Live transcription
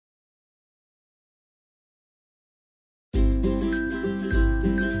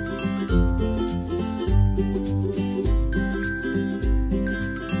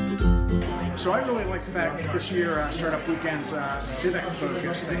So I really like the fact that this year Startup Weekend's civic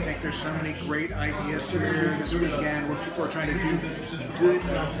focused. I think there's so many great ideas here this weekend where people are trying to do good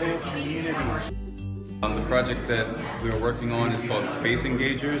for the whole community. The project that we were working on is called Space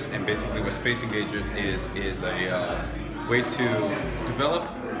Engagers, and basically what Space Engagers is a way to develop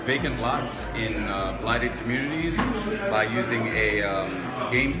vacant lots in blighted communities by using a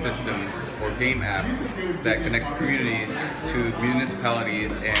game system or game app that connects communities to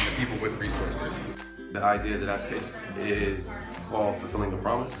municipalities and the people with resources. The idea that I pitched is called Fulfilling the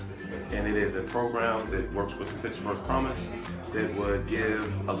Promise, and it is a program that works with the Pittsburgh Promise that would give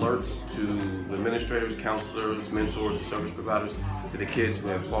alerts to administrators, counselors, mentors, and service providers to the kids who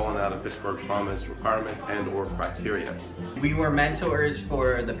have fallen out of Pittsburgh Promise requirements and/or criteria. We were mentors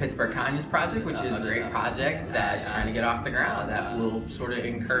for the Pittsburgh Kindness Project, which is a great project that's trying to get off the ground that will sort of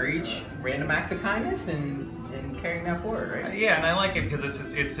encourage random acts of kindness and carrying that forward, right? Yeah, and I like it because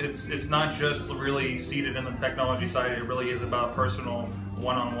it's not just really seated in the technology side. It really is about personal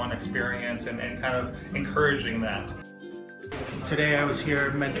one-on-one experience and kind of encouraging that. Today I was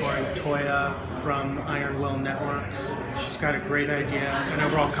here mentoring Toya from Iron Will Networks. She's got a great idea, an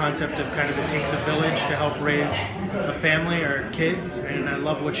overall concept of kind of it takes a village to help raise a family or kids, and I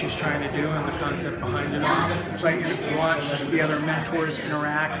love what she's trying to do and the concept behind it all. So I watch the other mentors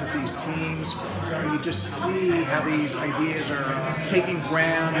interact with these teams. You just see how these ideas are taking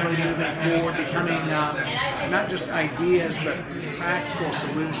ground, really moving forward, becoming not just ideas but practical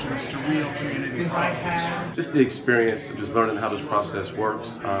solutions to real community problems. Just the experience of just learning how this process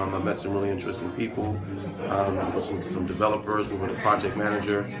works. I met some really interesting people, some developers. We were the project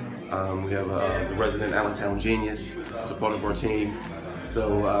manager. We have the resident Allentown genius as a part of our team.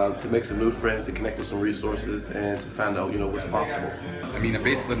 So to make some new friends, to connect with some resources, and to find out what's possible. I mean,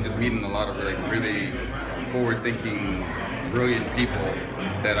 basically I'm just meeting a lot of really forward-thinking, brilliant people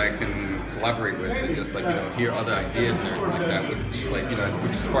that I can collaborate with and just hear other ideas and everything like that,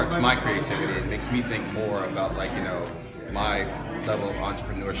 which sparks my creativity. It makes me think more about my level of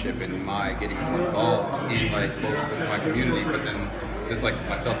entrepreneurship and my getting more involved in both with my community, but then just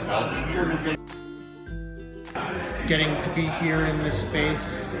my self-development. Getting to be here in this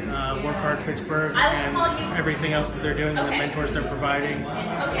space, Work Hard Pittsburgh, and everything else that they're doing and the mentors they're providing,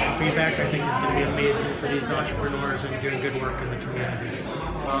 feedback I think is going to be amazing for these entrepreneurs and doing good work in the community.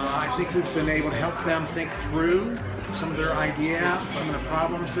 I think we've been able to help them think through some of their ideas, some of the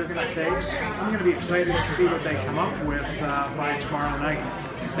problems they're going to face. I'm going to be excited to see what they come up with by tomorrow night.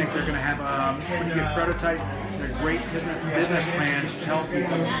 I think they're going to have a pretty good prototype, a great business plan to tell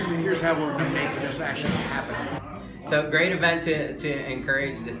people, here's how we're going to make this actually happen. So great event to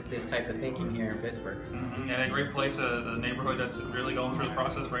encourage this type of thinking here in Pittsburgh. And a great place, a neighborhood that's really going through the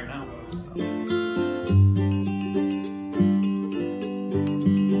process right now.